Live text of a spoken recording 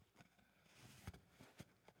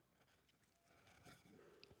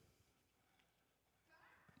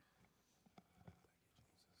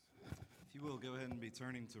you will, go ahead and be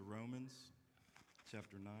turning to Romans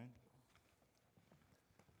chapter 9. Did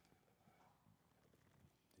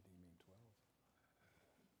he mean 12?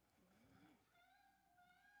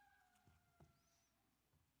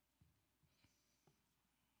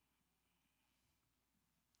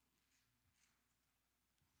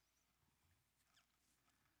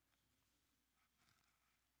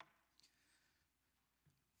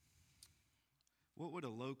 What would a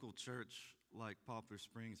local church like Poplar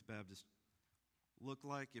Springs Baptist look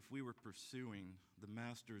like if we were pursuing the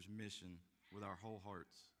Master's mission with our whole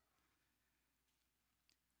hearts?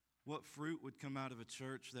 What fruit would come out of a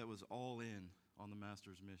church that was all in on the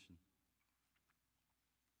Master's mission?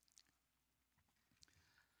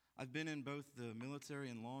 I've been in both the military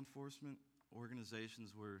and law enforcement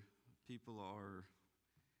organizations where people are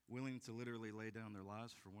willing to literally lay down their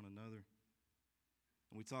lives for one another.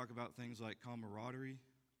 And we talk about things like camaraderie.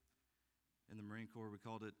 In the Marine Corps, we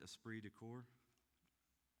called it esprit de corps.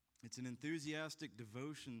 It's an enthusiastic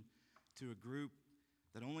devotion to a group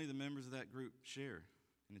that only the members of that group share.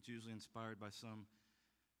 And it's usually inspired by some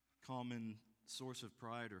common source of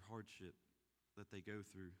pride or hardship that they go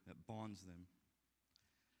through that bonds them.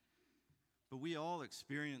 But we all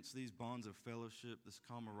experience these bonds of fellowship, this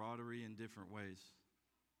camaraderie in different ways.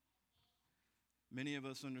 Many of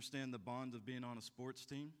us understand the bonds of being on a sports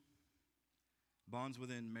team, bonds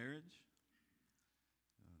within marriage,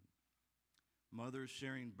 mothers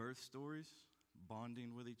sharing birth stories,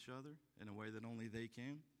 bonding with each other in a way that only they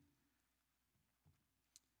can.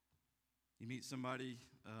 You meet somebody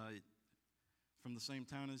from the same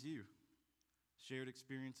town as you, shared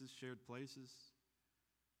experiences, shared places,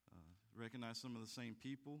 recognize some of the same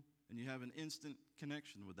people, and you have an instant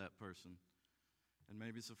connection with that person. And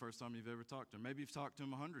maybe it's the first time you've ever talked to him. Maybe you've talked to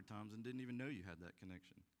him 100 times and didn't even know you had that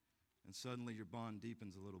connection. And suddenly your bond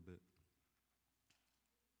deepens a little bit.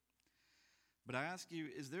 But I ask you,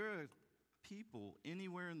 is there a people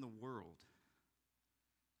anywhere in the world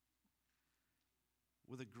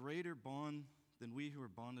with a greater bond than we who are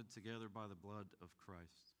bonded together by the blood of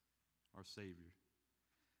Christ, our Savior?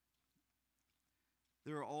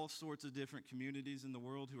 There are all sorts of different communities in the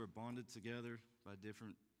world who are bonded together by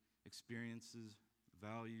different experiences,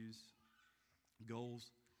 values,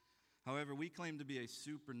 goals. However, we claim to be a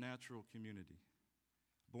supernatural community,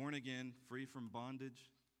 born again, free from bondage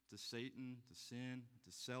to Satan, to sin,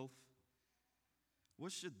 to self.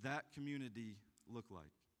 What should that community look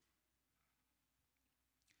like?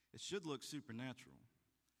 It should look supernatural,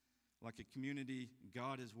 like a community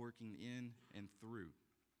God is working in and through.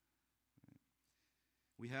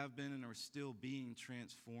 We have been and are still being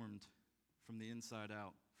transformed from the inside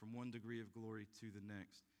out, from one degree of glory to the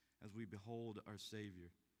next, as we behold our Savior,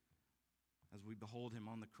 as we behold Him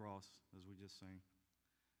on the cross, as we just sang.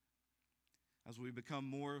 As we become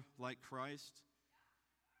more like Christ,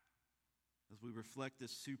 as we reflect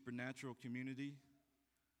this supernatural community,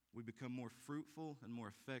 we become more fruitful and more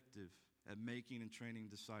effective at making and training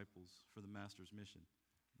disciples for the Master's mission.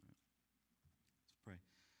 All right. Let's pray.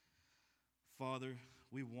 Father,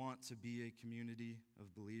 we want to be a community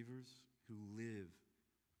of believers who live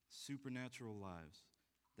supernatural lives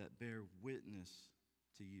that bear witness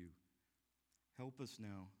to you. Help us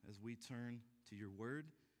now as we turn to your word,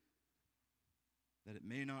 that it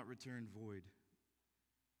may not return void.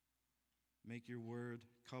 Make your word,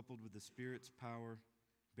 coupled with the Spirit's power,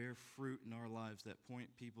 bear fruit in our lives that point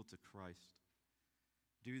people to Christ.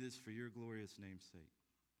 Do this for your glorious name's sake.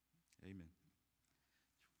 Amen.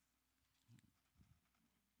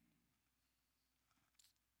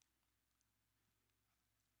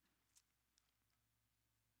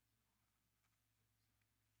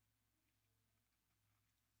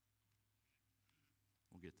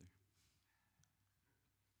 We'll get there.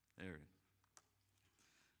 There it is.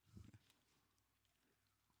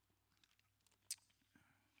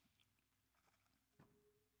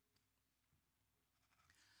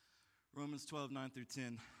 Romans 12, 9 through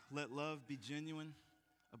 10. Let love be genuine.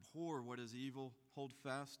 Abhor what is evil. Hold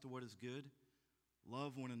fast to what is good.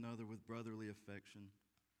 Love one another with brotherly affection.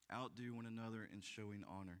 Outdo one another in showing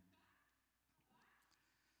honor.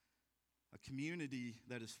 A community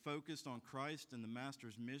that is focused on Christ and the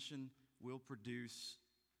Master's mission will produce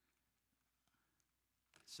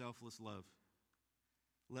selfless love.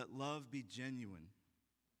 Let love be genuine.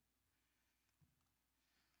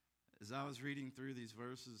 As I was reading through these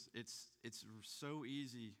verses, it's so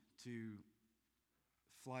easy to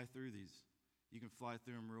fly through these. You can fly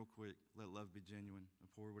through them real quick. Let love be genuine.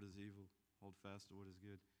 Abhor what is evil. Hold fast to what is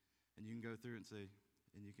good. And you can go through and say,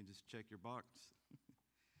 and you can just check your box.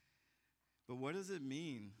 But what does it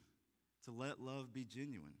mean to let love be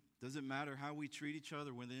genuine? Does it matter how we treat each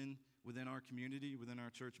other within within our community, within our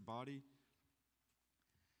church body?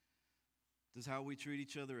 Does how we treat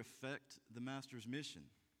each other affect the Master's mission?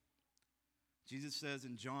 Jesus says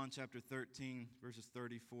in John chapter 13, verses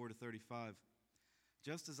 34 to 35,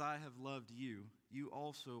 "Just as I have loved you, you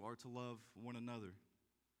also are to love one another.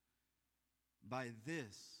 By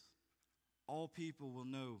this, all people will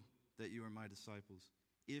know that you are my disciples,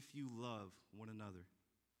 if you love one another."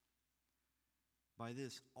 By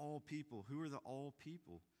this, all people. Who are the all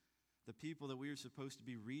people? The people that we are supposed to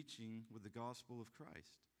be reaching with the gospel of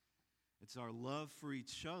Christ. It's our love for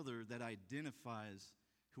each other that identifies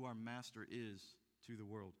who our Master is to the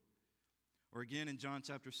world. Or again in John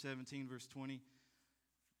chapter 17, verse 20,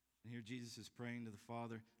 and here Jesus is praying to the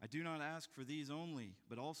Father, "I do not ask for these only,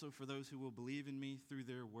 but also for those who will believe in me through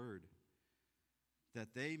their word,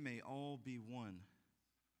 that they may all be one.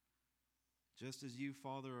 Just as you,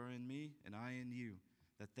 Father, are in me, and I in you,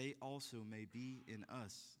 that they also may be in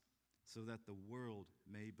us, so that the world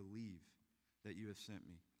may believe that you have sent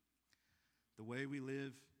me." The way we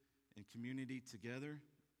live in community together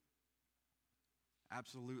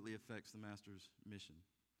absolutely affects the Master's mission.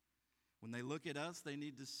 When they look at us, they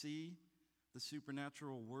need to see the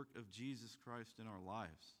supernatural work of Jesus Christ in our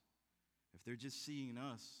lives. If they're just seeing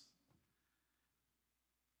us,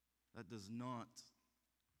 that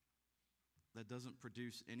doesn't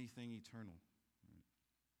produce anything eternal.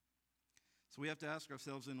 So we have to ask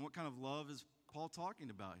ourselves, then, what kind of love is Paul talking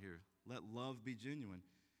about here? Let love be genuine.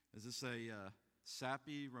 Is this a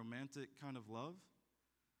sappy, romantic kind of love?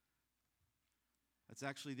 That's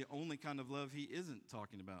actually the only kind of love he isn't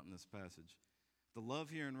talking about in this passage. The love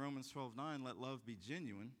here in Romans 12:9, let love be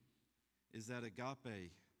genuine, is that agape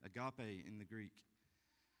in the Greek.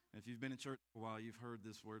 And if you've been in church for a while, you've heard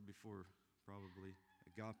this word before, probably,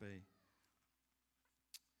 agape.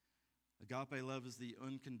 Agape love is the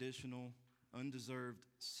unconditional, undeserved,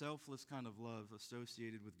 selfless kind of love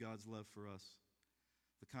associated with God's love for us.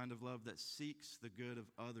 The kind of love that seeks the good of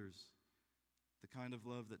others. The kind of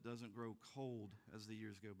love that doesn't grow cold as the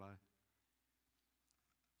years go by.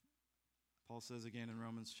 Paul says again in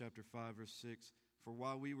Romans chapter 5, verse 6, "For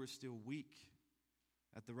while we were still weak,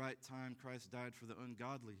 at the right time Christ died for the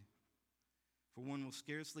ungodly. For one will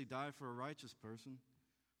scarcely die for a righteous person,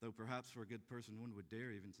 though perhaps for a good person one would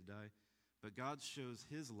dare even to die. But God shows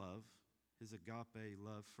his love, his agape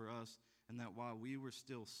love for us, and that while we were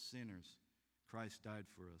still sinners, Christ died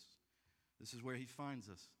for us." This is where he finds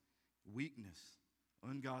us. Weakness,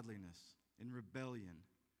 ungodliness, in rebellion.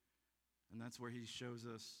 And that's where he shows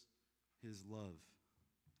us his love,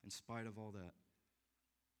 in spite of all that.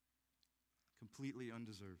 Completely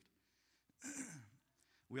undeserved.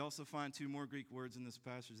 We also find two more Greek words in this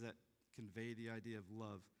passage that convey the idea of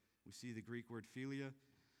love. We see the Greek word philia,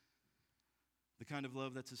 the kind of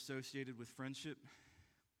love that's associated with friendship.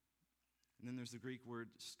 And then there's the Greek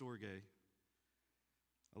word storge,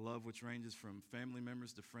 a love which ranges from family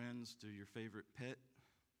members to friends to your favorite pet,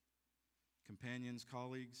 companions,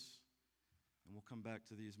 colleagues. And we'll come back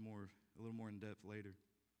to these a little more in depth later.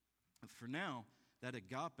 But for now, that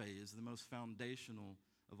agape is the most foundational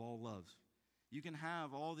of all loves. You can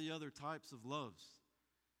have all the other types of loves,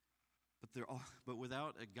 but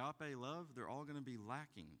without agape love, they're all going to be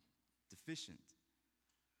lacking, deficient.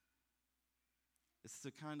 It's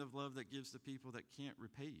the kind of love that gives to people that can't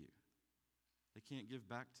repay you. They can't give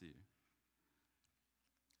back to you.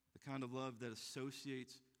 The kind of love that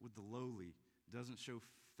associates with the lowly, doesn't show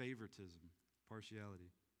favoritism,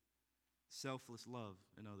 partiality. Selfless love,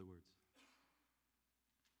 in other words.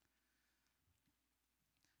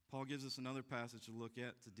 Paul gives us another passage to look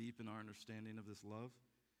at to deepen our understanding of this love.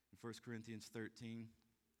 In 1 Corinthians 13,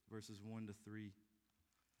 verses 1 to 3.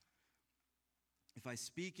 "If I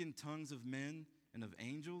speak in tongues of men and of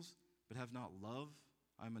angels, but have not love,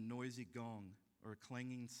 I am a noisy gong or a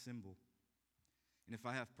clanging cymbal. And if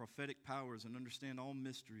I have prophetic powers and understand all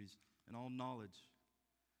mysteries and all knowledge,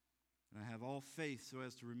 and I have all faith so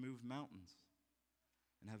as to remove mountains,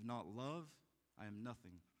 and have not love, I am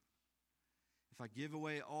nothing. If I give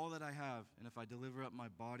away all that I have, and if I deliver up my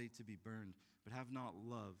body to be burned, but have not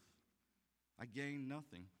love, I gain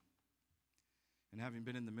nothing." And having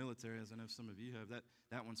been in the military, as I know some of you have,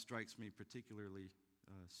 that one strikes me particularly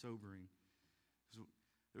sobering.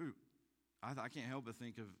 I can't help but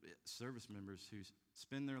think of service members who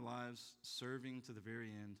spend their lives serving to the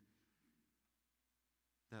very end,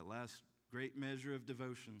 that last great measure of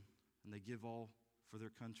devotion, and they give all for their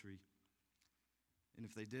country. And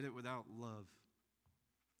if they did it without love,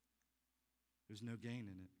 there's no gain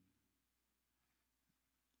in it.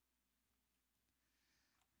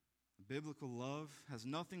 Biblical love has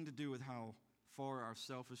nothing to do with how far our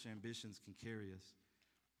selfish ambitions can carry us.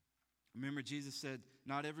 Remember, Jesus said,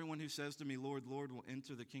 "Not everyone who says to me, 'Lord, Lord,' will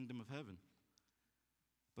enter the kingdom of heaven,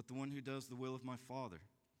 but the one who does the will of my Father."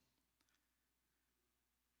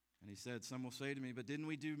 And he said, "Some will say to me, 'But didn't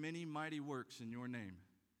we do many mighty works in your name?'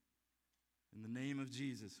 In the name of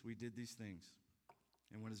Jesus, we did these things."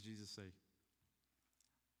 And what does Jesus say?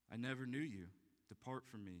 "I never knew you. Depart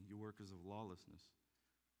from me, you workers of lawlessness."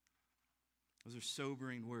 Those are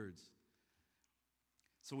sobering words.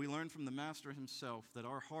 So we learn from the Master himself that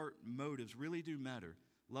our heart motives really do matter.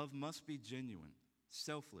 Love must be genuine,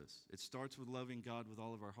 selfless. It starts with loving God with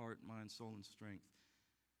all of our heart, mind, soul, and strength.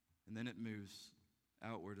 And then it moves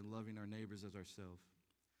outward and loving our neighbors as ourselves.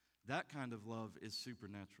 That kind of love is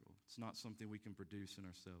supernatural. It's not something we can produce in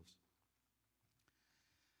ourselves.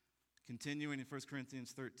 Continuing in 1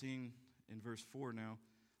 Corinthians 13, in verse 4 now,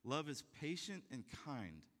 love is patient and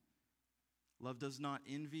kind. Love does not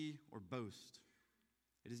envy or boast.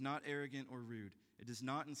 It is not arrogant or rude. It does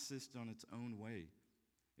not insist on its own way.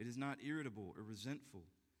 It is not irritable or resentful.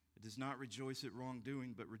 It does not rejoice at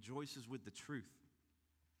wrongdoing, but rejoices with the truth.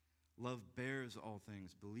 Love bears all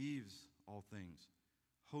things, believes all things,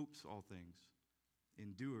 hopes all things,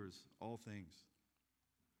 endures all things.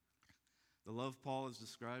 The love Paul is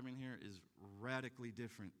describing here is radically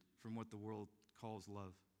different from what the world calls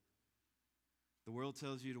love. The world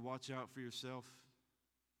tells you to watch out for yourself,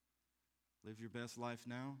 live your best life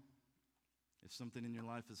now. If something in your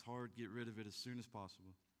life is hard, get rid of it as soon as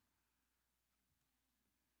possible.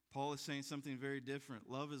 Paul is saying something very different.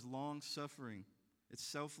 Love is long-suffering. It's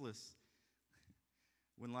selfless.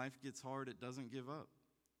 When life gets hard, it doesn't give up.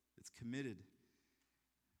 It's committed.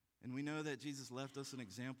 And we know that Jesus left us an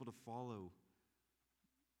example to follow.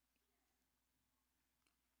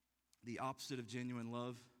 The opposite of genuine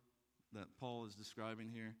love that Paul is describing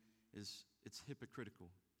here is it's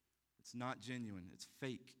hypocritical. It's not genuine. It's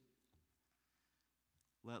fake.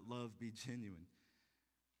 Let love be genuine.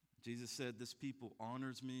 Jesus said, "This people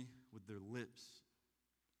honors me with their lips,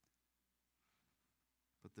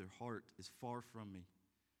 but their heart is far from me.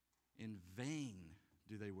 In vain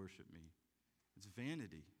do they worship me." It's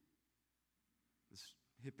vanity. This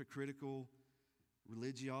hypocritical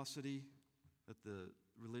religiosity that the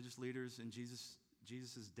religious leaders in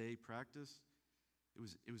Jesus' day practiced,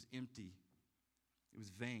 it was empty. It was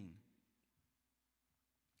vain.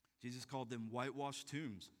 Jesus called them whitewashed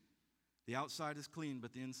tombs. The outside is clean,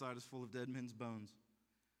 but the inside is full of dead men's bones.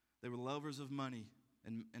 They were lovers of money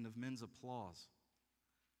and of men's applause.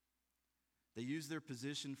 They used their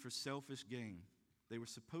position for selfish gain. They were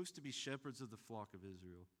supposed to be shepherds of the flock of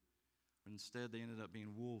Israel, but instead they ended up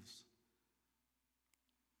being wolves.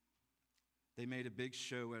 They made a big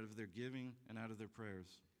show out of their giving and out of their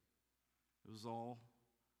prayers. It was all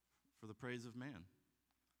for the praise of man.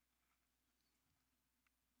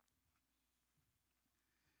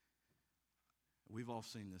 We've all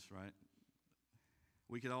seen this, right?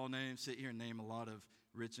 We could all sit here and name a lot of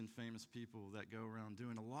rich and famous people that go around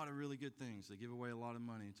doing a lot of really good things. They give away a lot of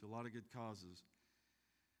money to a lot of good causes.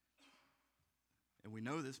 And we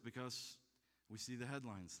know this because we see the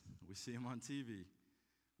headlines. We see them on TV.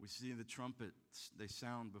 We see the trumpet they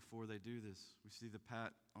sound before they do this. We see the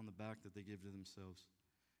pat on the back that they give to themselves.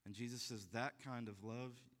 And Jesus says that kind of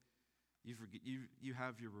love, you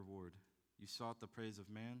have your reward. You sought the praise of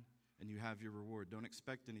man, and you have your reward. Don't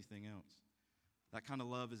expect anything else. That kind of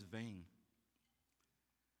love is vain.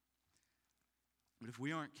 But if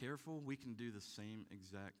we aren't careful, we can do the same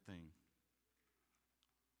exact thing.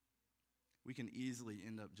 We can easily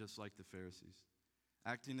end up just like the Pharisees,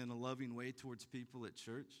 acting in a loving way towards people at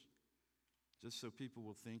church, just so people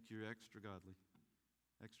will think you're extra godly,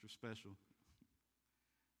 extra special.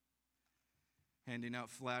 Handing out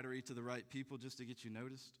flattery to the right people just to get you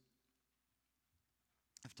noticed.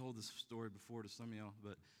 I've told this story before to some of y'all,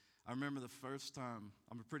 but I remember the first time,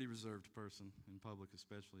 I'm a pretty reserved person, in public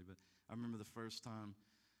especially, but I remember the first time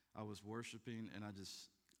I was worshiping and I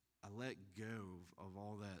let go of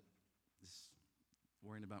all that, just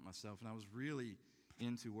worrying about myself. And I was really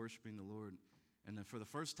into worshiping the Lord. And then for the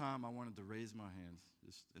first time, I wanted to raise my hands,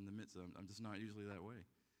 just in the midst of them. I'm just not usually that way.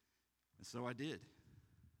 And so I did.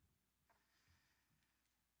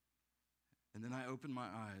 And then I opened my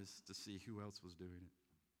eyes to see who else was doing it.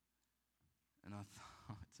 And I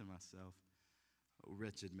thought to myself, oh,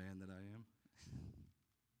 wretched man that I am.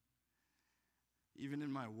 Even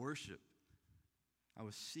in my worship, I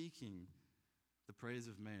was seeking the praise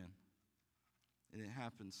of man. And it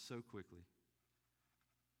happened so quickly.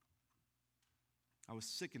 I was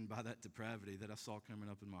sickened by that depravity that I saw coming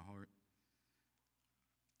up in my heart.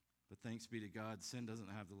 But thanks be to God, sin doesn't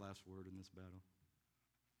have the last word in this battle.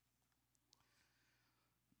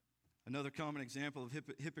 Another common example of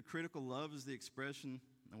hypocritical love is the expression,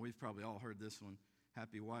 and we've probably all heard this one,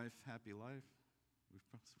 happy wife, happy life.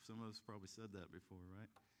 Some of us probably said that before, right?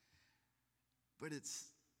 But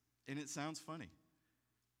it sounds funny.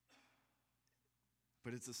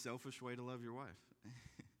 But it's a selfish way to love your wife.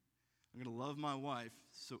 I'm going to love my wife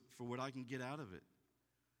for what I can get out of it.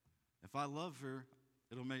 If I love her,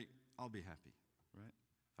 I'll be happy, right?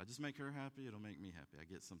 If I just make her happy, it'll make me happy. I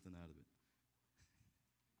get something out of it.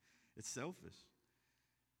 It's selfish.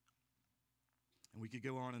 And we could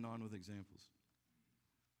go on and on with examples.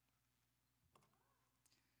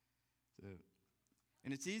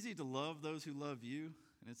 And it's easy to love those who love you,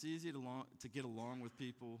 and it's easy to get along with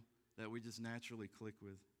people that we just naturally click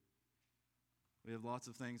with. We have lots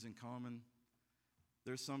of things in common.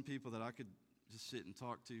 There's some people that I could just sit and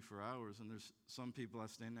talk to for hours, and there's some people I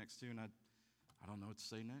stand next to, and I don't know what to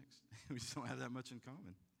say next. We just don't have that much in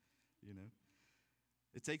common, you know.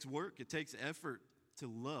 It takes work. It takes effort to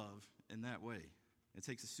love in that way. It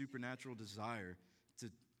takes a supernatural desire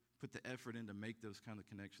to put the effort in to make those kind of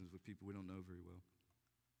connections with people we don't know very well.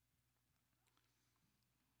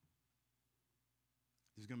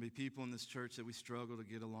 There's going to be people in this church that we struggle to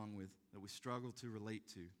get along with, that we struggle to relate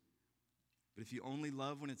to. But if you only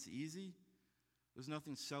love when it's easy, there's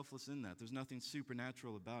nothing selfless in that. There's nothing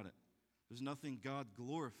supernatural about it. There's nothing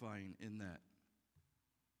God-glorifying in that.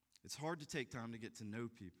 It's hard to take time to get to know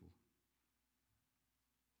people.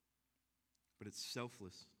 But it's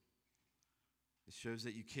selfless. It shows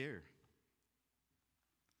that you care.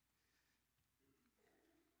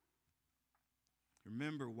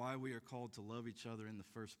 Remember why we are called to love each other in the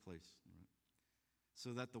first place, right?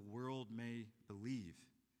 So that the world may believe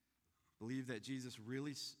that Jesus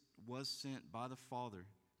really was sent by the Father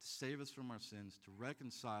to save us from our sins, to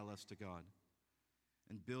reconcile us to God,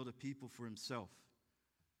 and build a people for himself.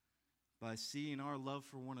 By seeing our love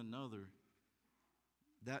for one another,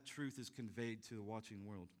 that truth is conveyed to the watching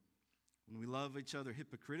world. When we love each other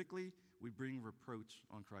hypocritically, we bring reproach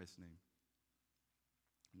on Christ's name.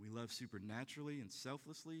 When we love supernaturally and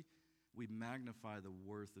selflessly, we magnify the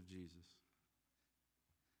worth of Jesus.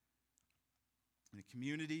 And a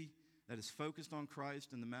community that is focused on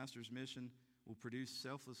Christ and the Master's mission will produce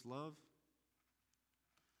selfless love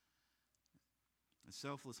and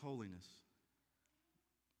selfless holiness.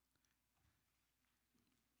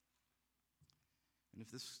 And if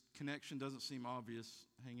this connection doesn't seem obvious,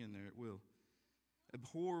 hang in there, it will.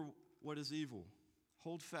 Abhor what is evil.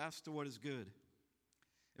 Hold fast to what is good.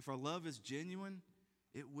 If our love is genuine,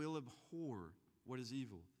 it will abhor what is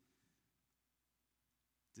evil.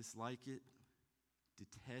 Dislike it.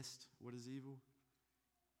 Detest what is evil.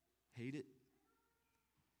 Hate it.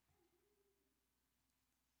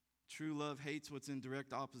 True love hates what's in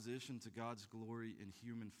direct opposition to God's glory and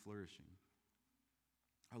human flourishing.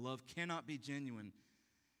 Our love cannot be genuine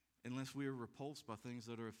unless we are repulsed by things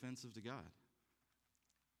that are offensive to God.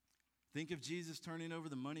 Think of Jesus turning over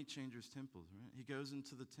the money changers' temples, right? He goes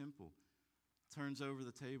into the temple, turns over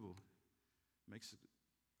the table, makes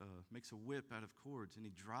a whip out of cords, and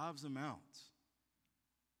he drives them out.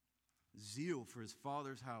 Zeal for his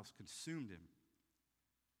Father's house consumed him.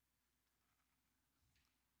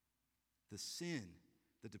 The sin,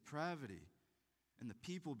 the depravity, and the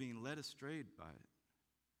people being led astray by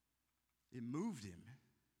it, it moved him.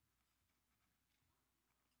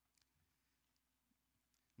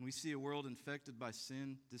 When we see a world infected by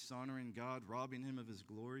sin, dishonoring God, robbing him of his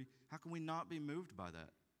glory, how can we not be moved by that?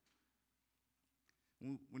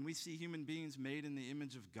 When we see human beings made in the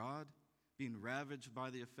image of God being ravaged by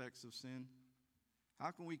the effects of sin, how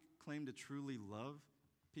can we claim to truly love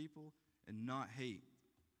people and not hate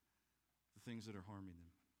the things that are harming them?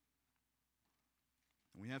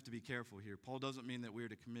 And we have to be careful here. Paul doesn't mean that we are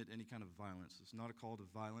to commit any kind of violence. It's not a call to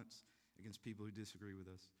violence against people who disagree with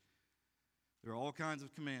us. There are all kinds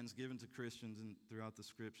of commands given to Christians and throughout the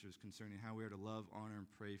Scriptures concerning how we are to love, honor, and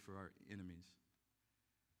pray for our enemies.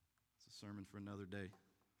 It's a sermon for another day.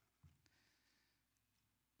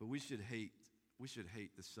 But we should hate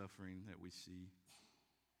the suffering that we see.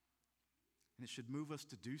 And it should move us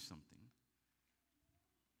to do something.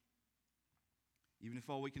 Even if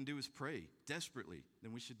all we can do is pray desperately,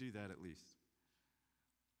 then we should do that at least.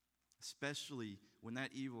 Especially when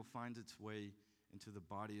that evil finds its way into the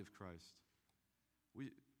body of Christ.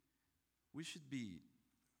 We should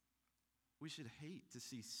hate to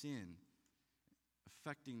see sin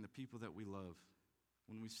affecting the people that we love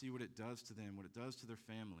when we see what it does to them, what it does to their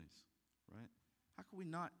families, right? How can we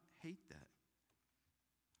not hate that?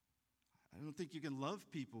 I don't think you can love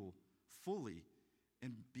people fully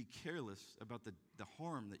and be careless about the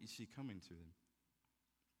harm that you see coming to them.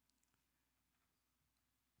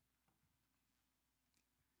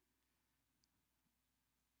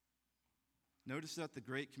 Notice that the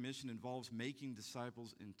Great Commission involves making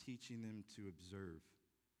disciples and teaching them to observe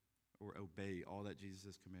or obey all that Jesus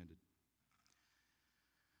has commanded.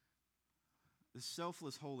 This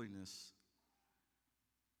selfless holiness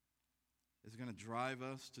is going to drive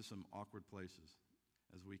us to some awkward places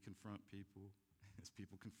as we confront people, as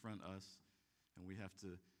people confront us, and we have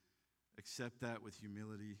to accept that with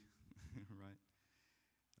humility, right?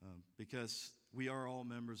 Because we are all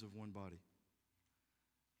members of one body.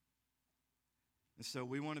 And so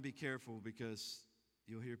we want to be careful because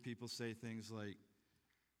you'll hear people say things like,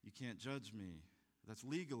 you can't judge me. That's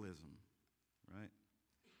legalism, right?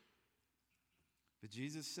 But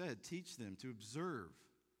Jesus said, teach them to observe,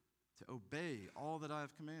 to obey all that I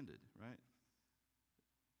have commanded, right?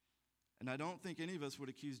 And I don't think any of us would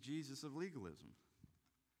accuse Jesus of legalism.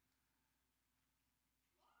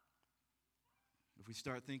 If we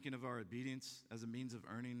start thinking of our obedience as a means of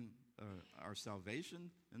earning our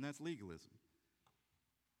salvation, then that's legalism.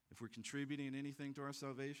 If we're contributing anything to our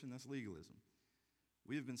salvation, that's legalism.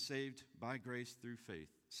 We have been saved by grace through faith,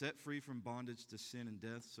 set free from bondage to sin and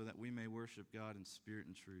death so that we may worship God in spirit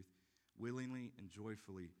and truth, willingly and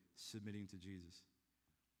joyfully submitting to Jesus.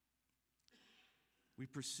 We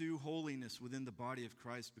pursue holiness within the body of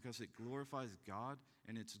Christ because it glorifies God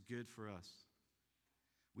and it's good for us.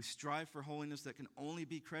 We strive for holiness that can only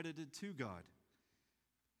be credited to God.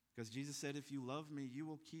 Because Jesus said, if you love me, you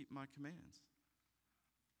will keep my commands.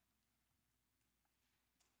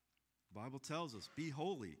 The Bible tells us, be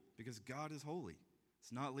holy because God is holy.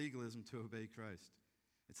 It's not legalism to obey Christ.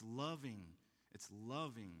 It's loving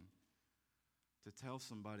to tell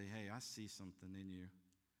somebody, hey, I see something in you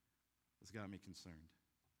that's got me concerned.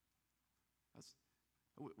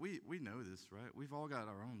 We know this, right? We've all got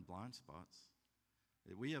our own blind spots.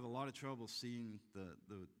 We have a lot of trouble seeing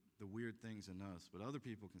the weird things in us, but other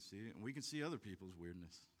people can see it, and we can see other people's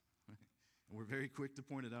weirdness. Right? And we're very quick to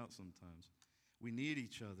point it out sometimes. We need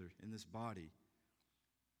each other in this body.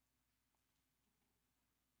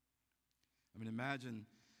 I mean, imagine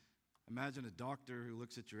a doctor who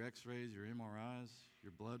looks at your x-rays, your MRIs,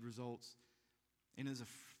 your blood results, and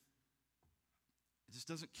just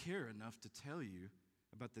doesn't care enough to tell you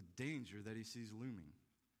about the danger that he sees looming.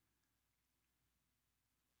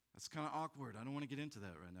 That's kind of awkward. I don't want to get into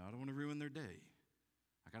that right now. I don't want to ruin their day.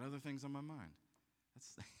 I got other things on my mind.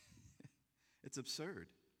 It's absurd.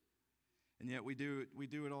 And yet we do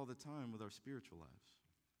it all the time with our spiritual lives.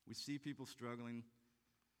 We see people struggling,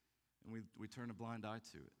 and we turn a blind eye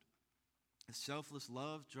to it. A selfless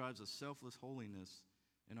love drives a selfless holiness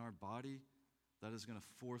in our body that is going to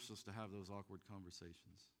force us to have those awkward conversations.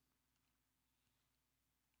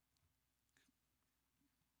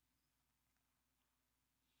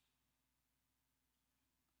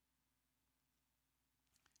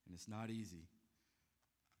 And it's not easy.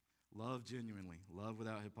 Love genuinely. Love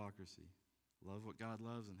without hypocrisy. Love what God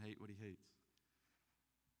loves and hate what he hates.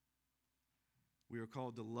 We are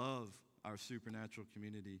called to love our supernatural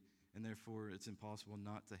community, and therefore it's impossible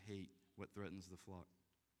not to hate what threatens the flock.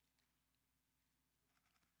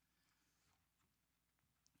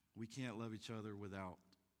 We can't love each other without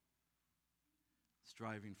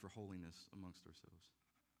striving for holiness amongst ourselves.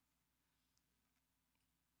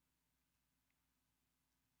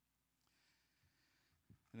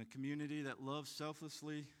 In a community that loves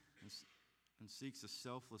selflessly and seeks a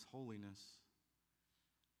selfless holiness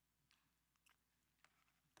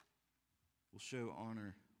will show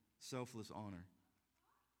honor, selfless honor.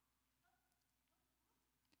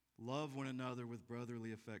 Love one another with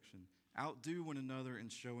brotherly affection. Outdo one another in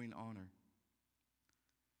showing honor.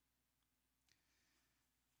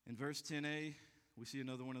 In verse 10a, we see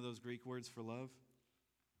another one of those Greek words for love.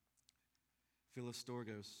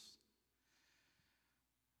 Philostorgos.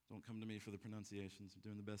 Don't come to me for the pronunciations. I'm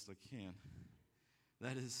doing the best I can.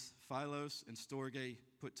 That is philos and storge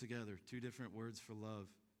put together. Two different words for love.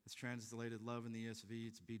 It's translated love in the ESV.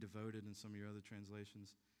 It's be devoted in some of your other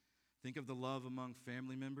translations. Think of the love among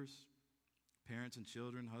family members, parents and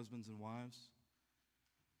children, husbands and wives.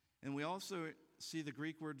 And we also see the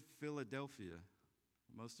Greek word Philadelphia.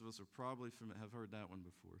 Most of us are probably have heard that one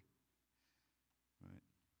before. Right?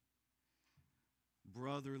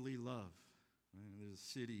 Brotherly love. Right? There's a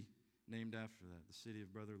city named after that, the city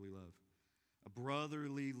of brotherly love. A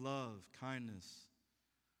brotherly love, kindness,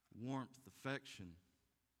 warmth, affection.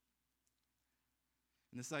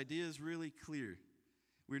 And this idea is really clear.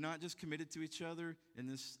 We're not just committed to each other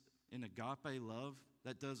in agape love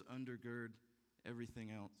that does undergird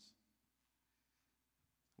everything else.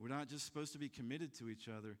 We're not just supposed to be committed to each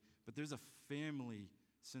other, but there's a family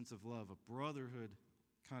sense of love, a brotherhood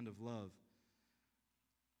kind of love.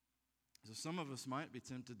 So some of us might be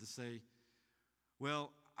tempted to say,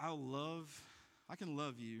 Well, I can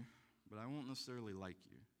love you, but I won't necessarily like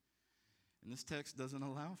you. And this text doesn't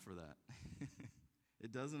allow for that.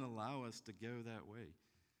 It doesn't allow us to go that way.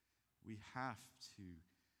 We have to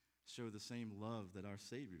show the same love that our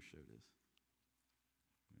Savior showed us.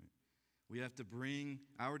 Right? We have to bring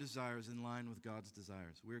our desires in line with God's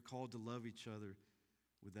desires. We are called to love each other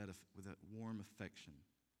with that warm affection.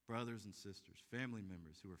 Brothers and sisters, family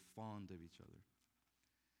members who are fond of each other.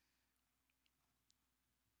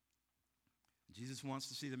 Jesus wants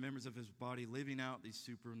to see the members of his body living out these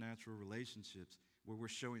supernatural relationships where we're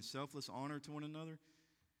showing selfless honor to one another.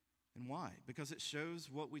 And why? Because it shows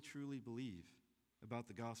what we truly believe about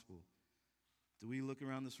the gospel. Do we look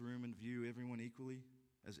around this room and view everyone equally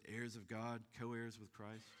as heirs of God, co-heirs with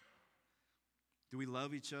Christ? Do we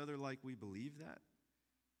love each other like we believe that?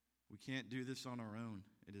 We can't do this on our own.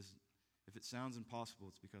 If it sounds impossible,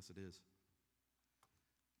 it's because it is.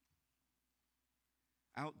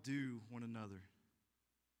 Outdo one another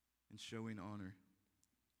in showing honor.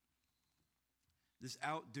 This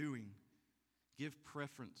outdoing, give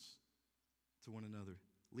preference to one another.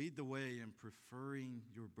 Lead the way in preferring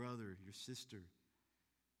your brother, your sister,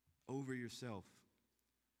 over yourself.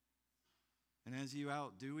 And as you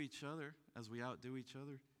outdo each other, as we outdo each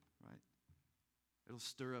other, right, it'll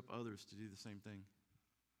stir up others to do the same thing.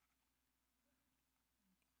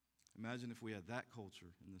 Imagine if we had that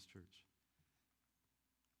culture in this church.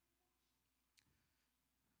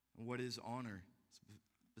 And what is honor? It's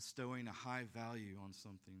bestowing a high value on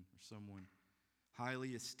something or someone, highly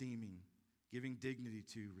esteeming, giving dignity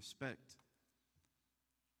to, respect.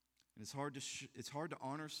 And it's hard to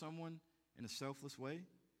honor someone in a selfless way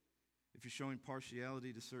if you're showing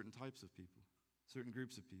partiality to certain types of people, certain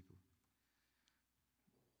groups of people.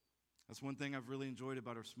 That's one thing I've really enjoyed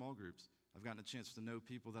about our small groups. I've gotten a chance to know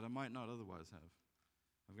people that I might not otherwise have.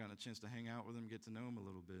 I've gotten a chance to hang out with them, get to know them a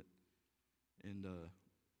little bit. And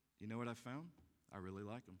you know what I found? I really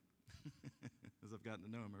like them. As I've gotten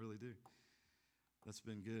to know them, I really do. That's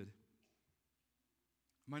been good.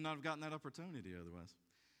 Might not have gotten that opportunity otherwise.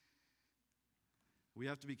 We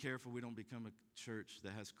have to be careful we don't become a church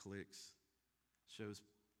that has cliques, shows.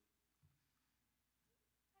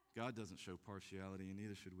 God doesn't show partiality, and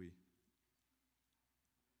neither should we.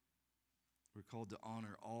 We're called to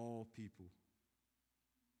honor all people,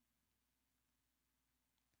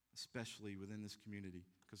 especially within this community,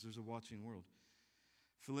 because there's a watching world.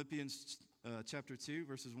 Philippians chapter 2,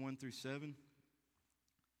 verses 1 through 7.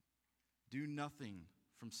 Do nothing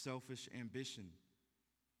from selfish ambition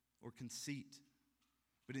or conceit,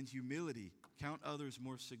 but in humility count others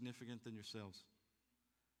more significant than yourselves.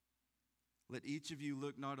 Let each of you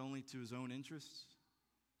look not only to his own interests,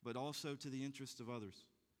 but also to the interests of others.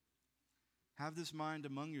 Have this mind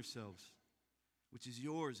among yourselves, which is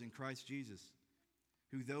yours in Christ Jesus,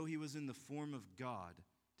 who, though he was in the form of God,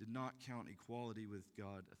 did not count equality with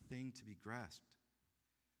God a thing to be grasped,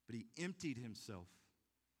 but he emptied himself,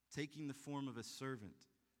 taking the form of a servant,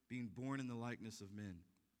 being born in the likeness of men.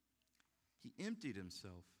 He emptied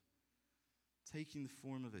himself, taking the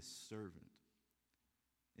form of a servant,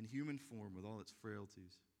 in human form with all its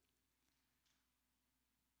frailties.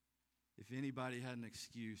 If anybody had an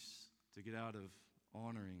excuse to get out of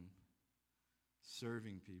honoring,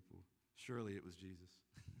 serving people, surely it was Jesus.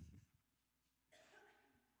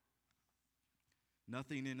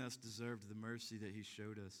 Nothing in us deserved the mercy that he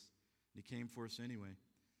showed us. He came for us anyway.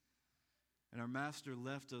 And our master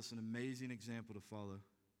left us an amazing example to follow.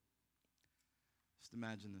 Just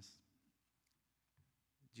imagine this.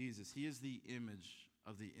 Jesus, he is the image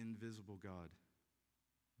of the invisible God.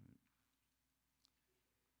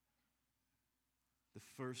 The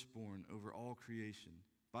firstborn over all creation.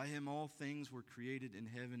 By him all things were created in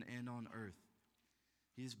heaven and on earth.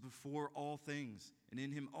 He is before all things, and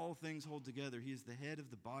in him all things hold together. He is the head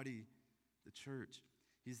of the body, the church.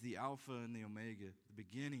 He is the Alpha and the Omega, the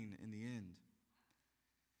beginning and the end.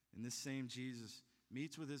 And this same Jesus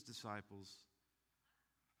meets with his disciples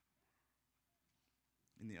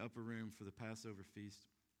in the upper room for the Passover feast.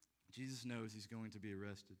 Jesus knows he's going to be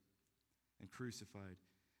arrested and crucified.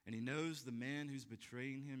 And he knows the man who's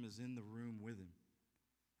betraying him is in the room with him.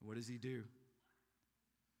 And what does he do?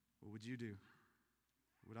 What would you do?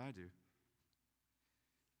 What would I do?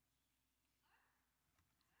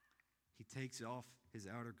 He takes off his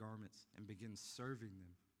outer garments and begins serving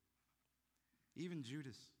them. Even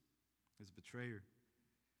Judas, his betrayer,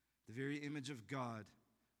 the very image of God,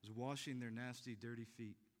 was washing their nasty, dirty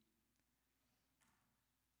feet.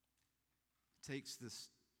 Takes the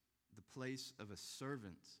place of a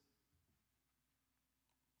servant.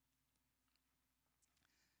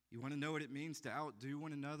 You want to know what it means to outdo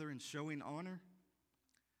one another in showing honor?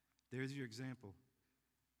 There's your example.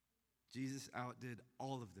 Jesus outdid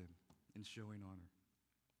all of them in showing honor.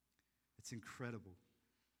 It's incredible.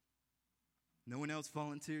 No one else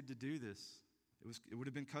volunteered to do this. It would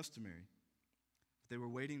have been customary. But they were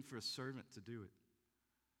waiting for a servant to do it.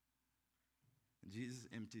 And Jesus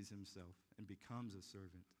empties himself and becomes a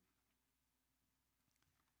servant.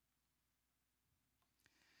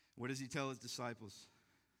 What does he tell his disciples?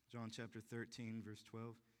 John chapter 13, verse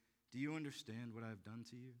 12. Do you understand what I have done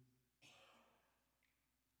to you?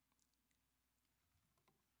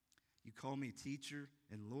 You call me teacher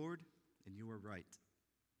and Lord, and you are right.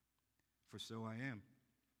 For so I am.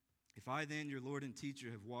 If I then, your Lord and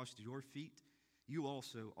teacher, have washed your feet, you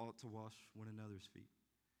also ought to wash one another's feet.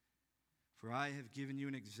 For I have given you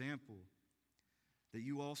an example that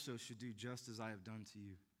you also should do just as I have done to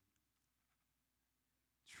you.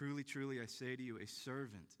 Truly, truly, I say to you, a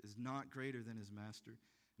servant is not greater than his master,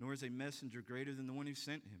 nor is a messenger greater than the one who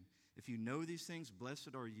sent him. If you know these things,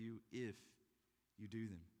 blessed are you if you do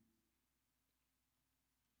them.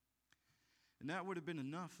 And that would have been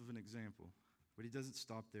enough of an example. But he doesn't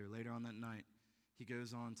stop there. Later on that night, he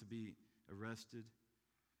goes on to be arrested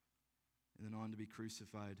and then on to be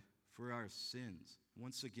crucified for our sins.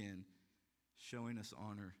 Once again, showing us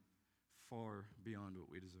honor far beyond what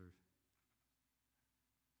we deserve.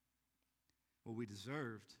 What we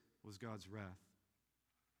deserved was God's wrath.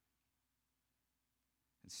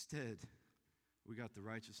 Instead, we got the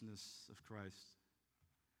righteousness of Christ.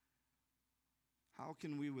 How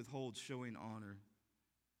can we withhold showing honor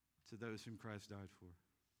to those whom Christ died for?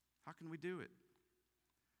 How can we do it?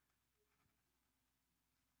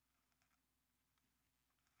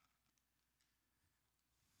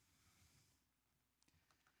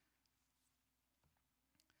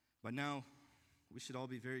 By now, we should all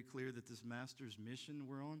be very clear that this master's mission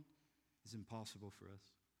we're on is impossible for us.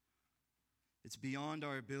 It's beyond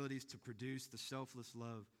our abilities to produce the selfless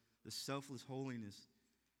love, the selfless holiness,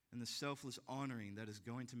 and the selfless honoring that is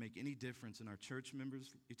going to make any difference in our church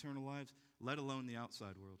members' eternal lives, let alone the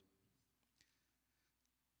outside world.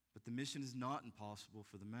 But the mission is not impossible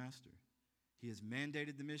for the master. He has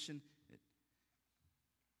mandated the mission,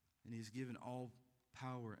 and he has given all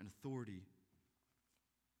power and authority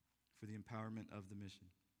for the empowerment of the mission.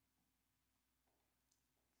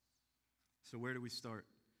 So where do we start?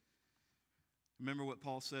 Remember what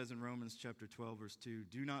Paul says in Romans chapter 12, verse 2.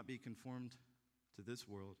 Do not be conformed to this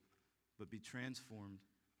world, but be transformed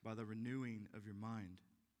by the renewing of your mind.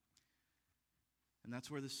 And that's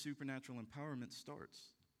where the supernatural empowerment starts.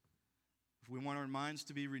 If we want our minds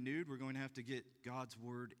to be renewed, we're going to have to get God's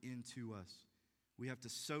word into us. We have to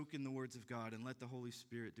soak in the words of God and let the Holy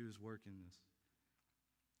Spirit do his work in this.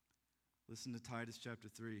 Listen to Titus chapter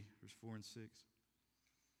 3, verse 4 and 6.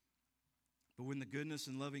 But when the goodness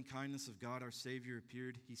and loving kindness of God our Savior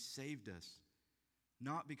appeared, he saved us,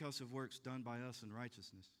 not because of works done by us in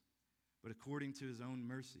righteousness, but according to his own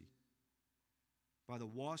mercy, by the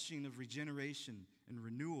washing of regeneration and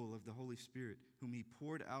renewal of the Holy Spirit, whom he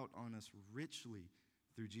poured out on us richly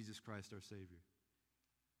through Jesus Christ our Savior.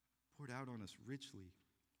 Poured out on us richly.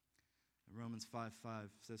 And Romans 5:5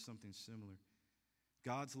 says something similar.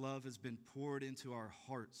 God's love has been poured into our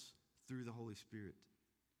hearts through the Holy Spirit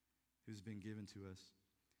who's been given to us.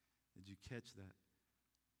 Did you catch that?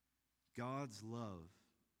 God's love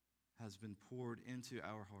has been poured into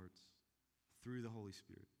our hearts through the Holy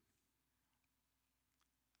Spirit.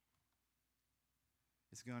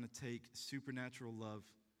 It's going to take supernatural love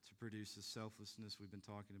to produce the selflessness we've been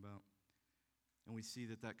talking about. And we see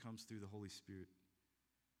that that comes through the Holy Spirit.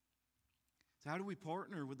 So how do we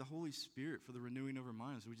partner with the Holy Spirit for the renewing of our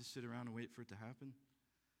minds? Do we just sit around and wait for it to happen?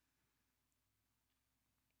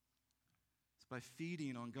 It's by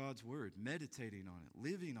feeding on God's word, meditating on it,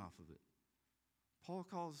 living off of it. Paul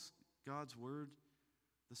calls God's word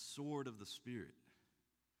the sword of the Spirit.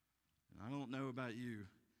 And I don't know about you,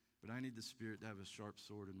 but I need the Spirit to have a sharp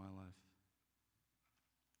sword in my life.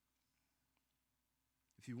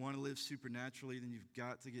 If you want to live supernaturally, then you've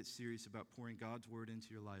got to get serious about pouring God's word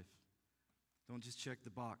into your life. Don't just check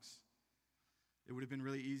the box. It would have been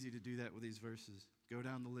really easy to do that with these verses. Go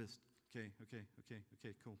down the list. Okay,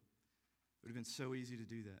 cool. It would have been so easy to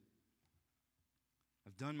do that.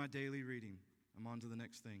 I've done my daily reading. I'm on to the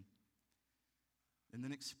next thing. And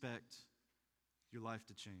then expect your life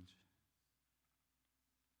to change.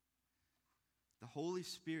 The Holy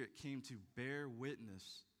Spirit came to bear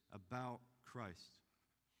witness about Christ.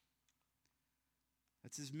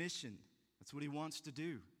 That's his mission. That's what he wants to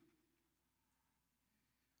do.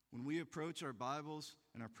 When we approach our Bibles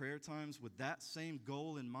and our prayer times with that same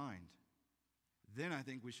goal in mind, then I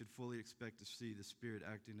think we should fully expect to see the Spirit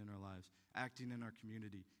acting in our lives, acting in our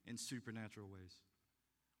community in supernatural ways.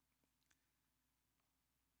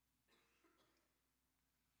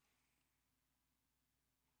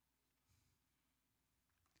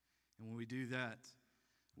 And when we do that,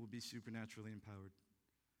 we'll be supernaturally empowered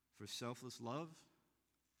for selfless love,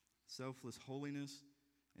 selfless holiness,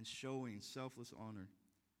 and showing selfless honor,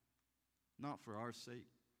 not for our sake,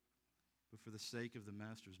 but for the sake of the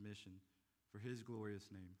Master's mission, for his glorious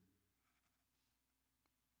name.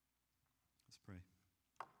 Let's pray.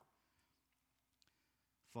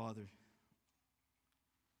 Father,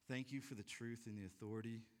 thank you for the truth and the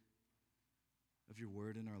authority of your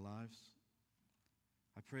word in our lives.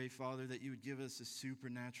 I pray, Father, that you would give us a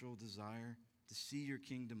supernatural desire to see your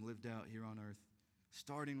kingdom lived out here on earth,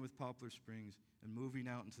 starting with Poplar Springs and moving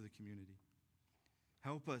out into the community.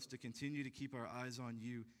 Help us to continue to keep our eyes on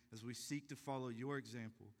you as we seek to follow your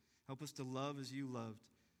example. Help us to love as you loved,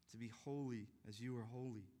 to be holy as you are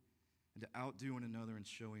holy, and to outdo one another in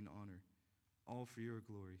showing honor, all for your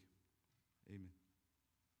glory. Amen.